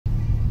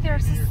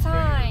there's a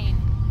sign.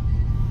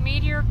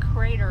 Meteor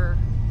Crater.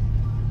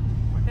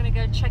 We're gonna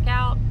go check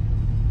out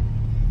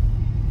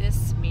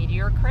this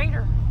Meteor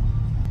Crater.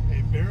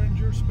 A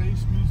Barringer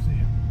Space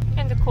Museum.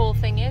 And the cool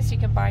thing is you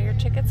can buy your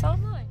tickets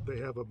online. They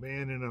have a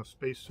man in a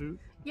spacesuit.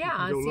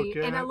 Yeah, see,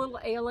 and a little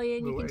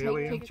alien you can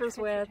take pictures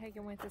with.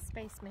 Taken with a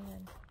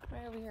spaceman.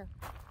 Right over here.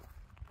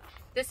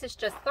 This is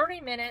just 30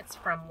 minutes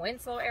from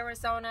Winslow,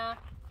 Arizona,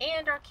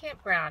 and our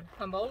campground,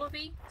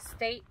 Homolovi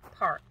State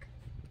Park.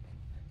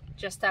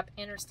 Just up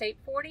Interstate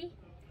 40,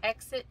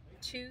 exit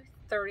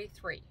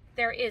 233.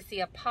 There is the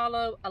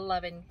Apollo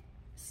 11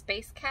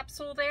 space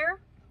capsule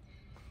there.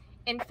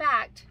 In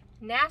fact,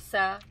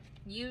 NASA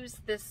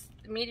used this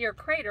Meteor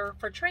Crater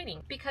for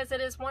training because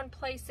it is one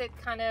place that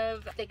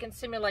they can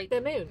simulate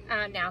the moon.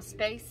 Now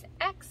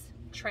SpaceX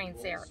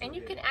trains there, and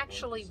you can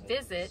actually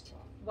visit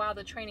while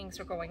the trainings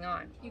are going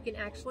on. You can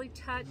actually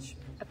touch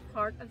a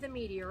part of the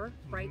meteor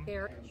right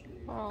there.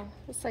 Oh,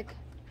 it's like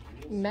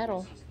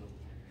metal.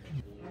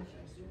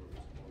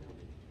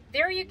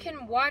 There you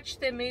can watch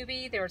the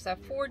movie. There's a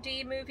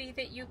 4D movie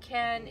that you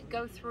can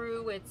go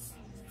through. It's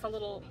a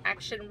little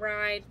action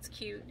ride. It's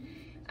cute.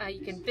 You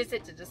can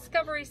visit the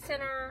Discovery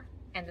Center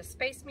and the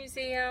Space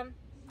Museum,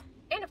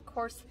 and of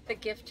course the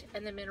gift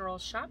and the mineral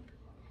shop.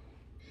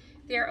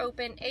 They're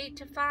open 8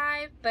 to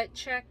 5, but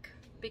check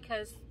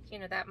because you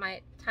know that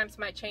times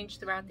might change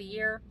throughout the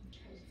year.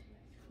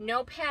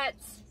 No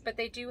pets, but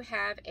they do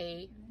have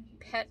a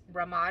pet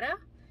ramada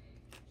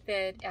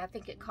that I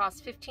think it costs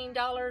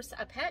 $15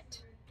 a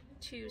pet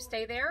to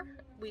stay there.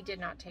 We did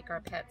not take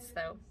our pets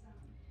though.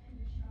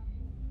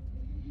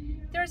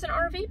 There's an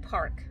RV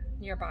park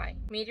nearby,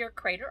 Meteor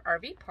Crater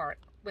RV Park,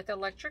 with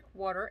electric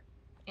water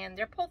and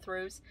their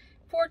pull-throughs,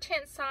 4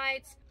 tent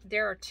sites.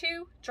 There are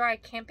 2 dry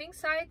camping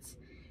sites,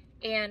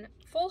 and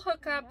full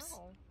hookups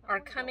are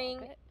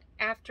coming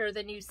after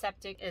the new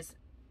septic is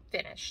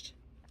finished,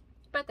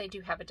 but they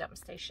do have a dump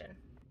station.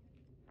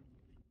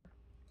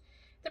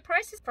 The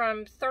price is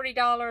from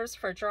 $30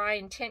 for dry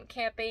and tent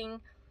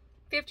camping,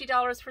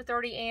 $50 for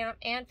 30 amp,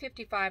 and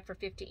 $55 for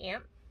 50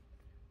 amp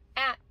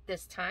at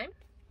this time.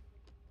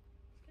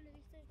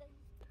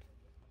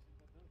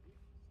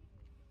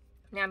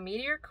 Now,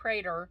 Meteor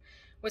Crater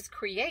was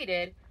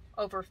created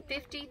over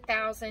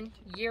 50,000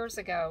 years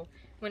ago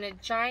when a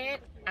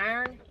giant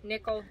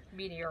iron-nickel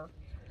meteor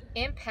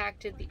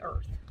impacted the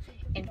Earth.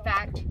 In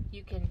fact,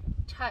 you can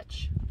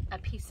touch a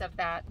piece of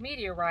that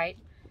meteorite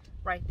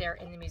right there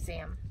in the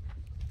museum.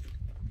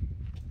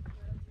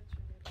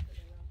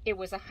 It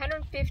was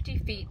 150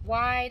 feet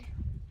wide,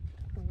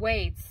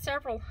 weighed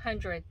several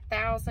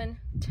 100,000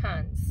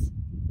 tons,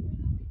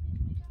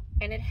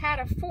 and it had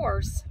a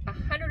force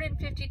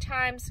 150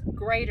 times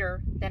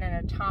greater than an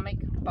atomic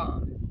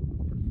bomb.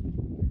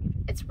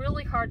 It's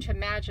really hard to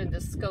imagine the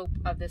scope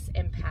of this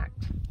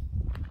impact.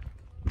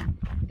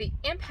 The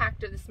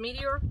impact of this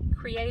meteor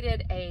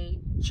created a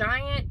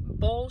giant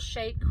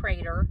bowl-shaped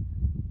crater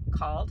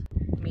called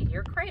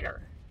Meteor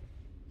Crater.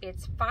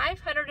 It's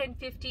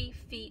 550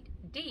 feet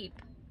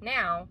deep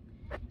now,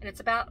 and it's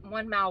about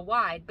 1 mile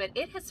wide, but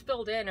it has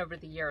filled in over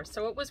the years,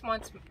 so it was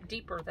once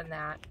deeper than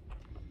that.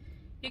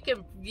 You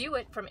can view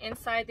it from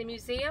inside the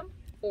museum,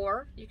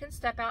 or you can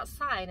step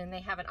outside, and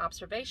they have an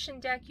observation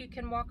deck you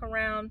can walk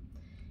around,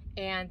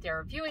 and there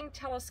are viewing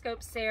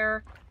telescopes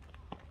there,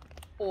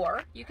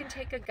 or you can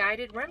take a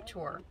guided REM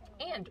tour,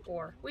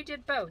 or we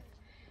did both.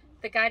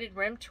 The guided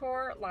REM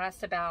tour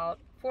lasts about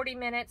 40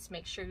 minutes.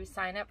 Make sure you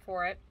sign up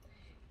for it,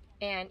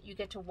 and you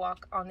get to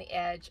walk on the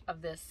edge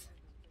of this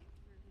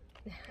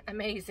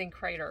amazing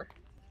crater.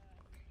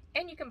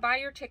 And you can buy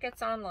your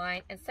tickets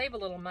online and save a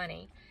little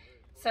money.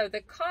 So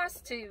the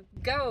cost to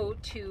go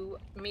to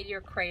Meteor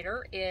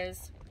Crater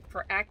is,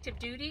 for active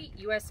duty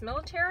U.S.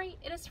 military,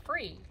 it is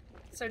free.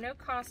 So no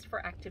cost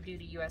for active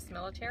duty U.S.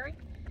 military.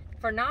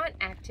 For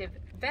non-active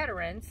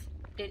veterans,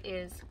 it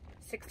is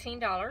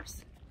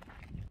 $16.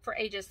 For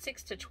ages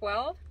 6 to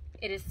 12,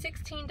 it is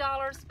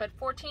 $16, but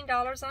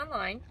 $14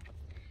 online.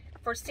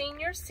 For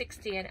seniors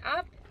 60 and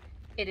up,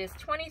 it is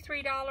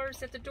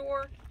 $23 at the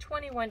door,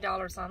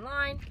 $21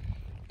 online.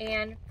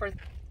 And for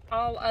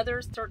all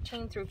others,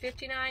 13 through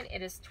 59,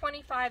 it is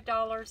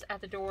 $25 at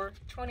the door,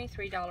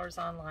 $23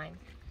 online.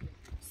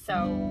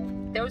 So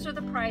those are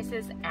the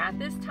prices at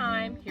this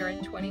time here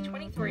in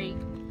 2023.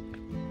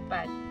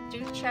 But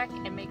do check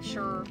and make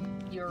sure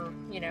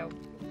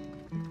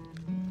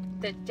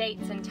the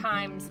dates and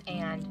times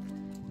and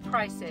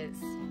prices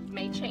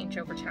may change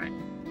over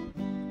time.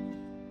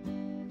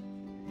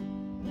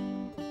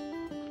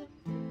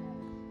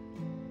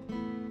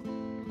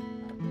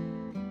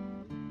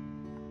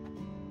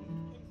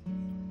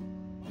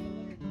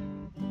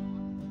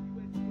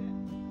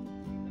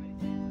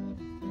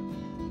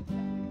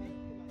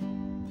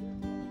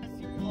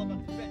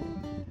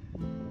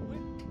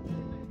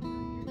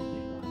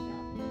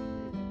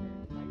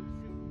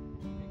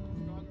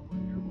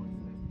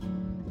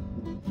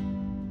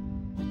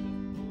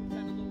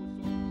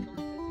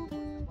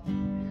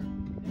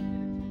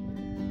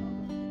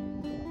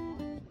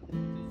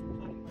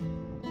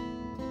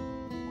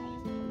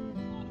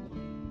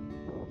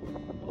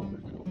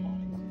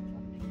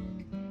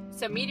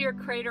 So Meteor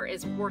Crater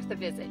is worth a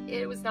visit.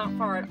 It was not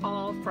far at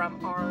all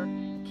from our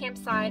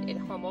campsite in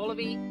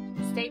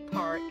Homolovi State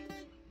Park,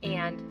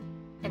 and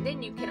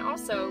then you can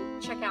also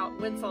check out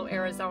Winslow,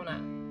 Arizona.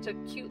 It's a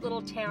cute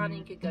little town, and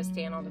you could go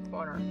stand on the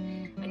corner.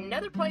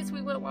 Another place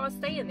we went while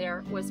staying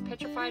there was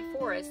Petrified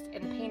Forest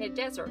and the Painted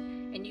Desert,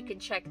 and you can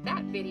check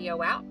that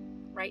video out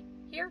right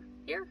here,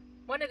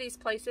 one of these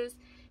places.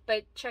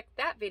 But check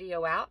that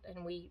video out,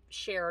 and we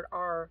shared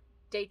our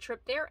day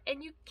trip there,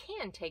 and you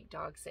can take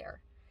dogs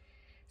there.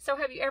 So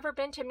have you ever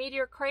been to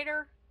Meteor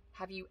Crater?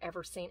 Have you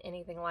ever seen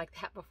anything like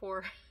that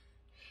before?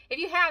 If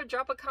you have,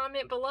 drop a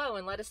comment below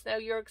and let us know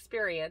your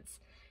experience.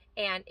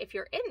 And if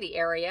you're in the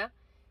area,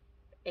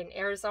 in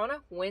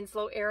Arizona,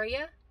 Winslow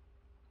area,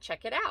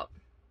 check it out.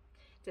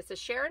 This is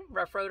Sharon,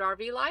 Rough Road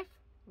RV Life.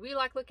 We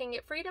like looking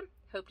at freedom.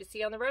 Hope to see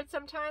you on the road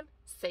sometime.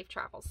 Safe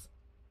travels.